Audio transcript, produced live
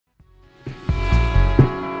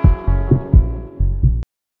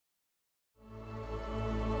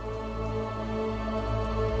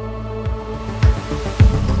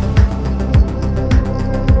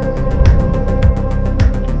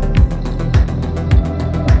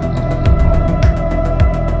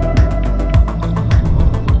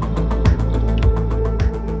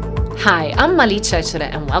Hi, I'm Malit Chechere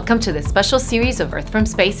and welcome to this special series of Earth from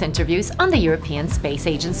Space interviews on the European Space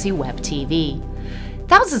Agency Web TV.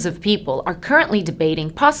 Thousands of people are currently debating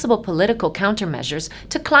possible political countermeasures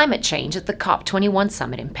to climate change at the COP21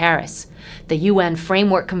 summit in Paris. The UN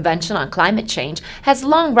Framework Convention on Climate Change has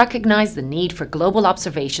long recognized the need for global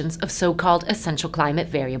observations of so-called essential climate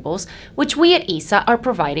variables, which we at ESA are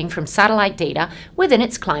providing from satellite data within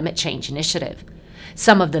its climate change initiative.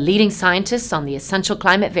 Some of the leading scientists on the essential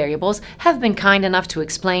climate variables have been kind enough to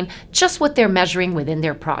explain just what they're measuring within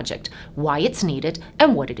their project, why it's needed,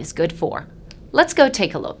 and what it is good for. Let's go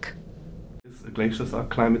take a look. Glaciers are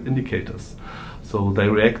climate indicators. So they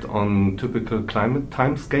react on typical climate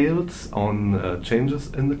timescales, on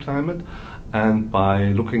changes in the climate, and by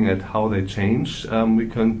looking at how they change, we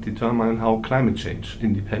can determine how climate change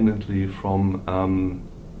independently from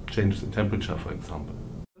changes in temperature, for example.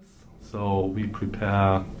 So we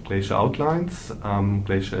prepare glacier outlines,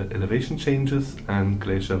 glacier elevation changes and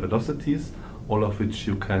glacier velocities, all of which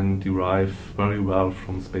you can derive very well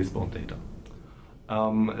from spaceborne data.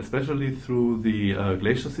 Especially through the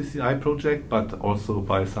Glacier CCI project, but also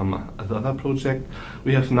by some other project,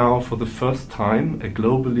 we have now for the first time a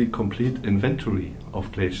globally complete inventory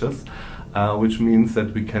of glaciers, which means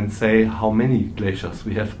that we can say how many glaciers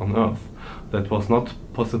we have on Earth. That was not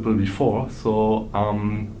possible before, so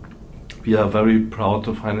we are very proud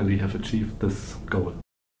to finally have achieved this goal.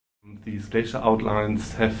 These glacier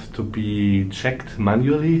outlines have to be checked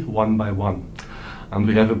manually, one by one. And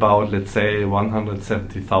we have about, let's say,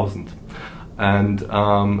 170,000. And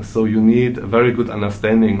so you need a very good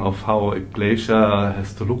understanding of how a glacier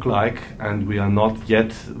has to look like, and we are not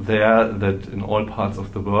yet there that in all parts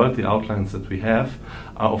of the world the outlines that we have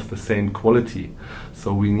are of the same quality.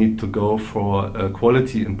 So we need to go for a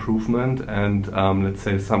quality improvement and let's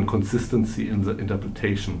say some consistency in the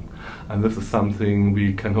interpretation. And this is something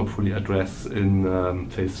we can hopefully address in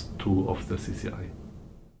phase 2 of the CCI.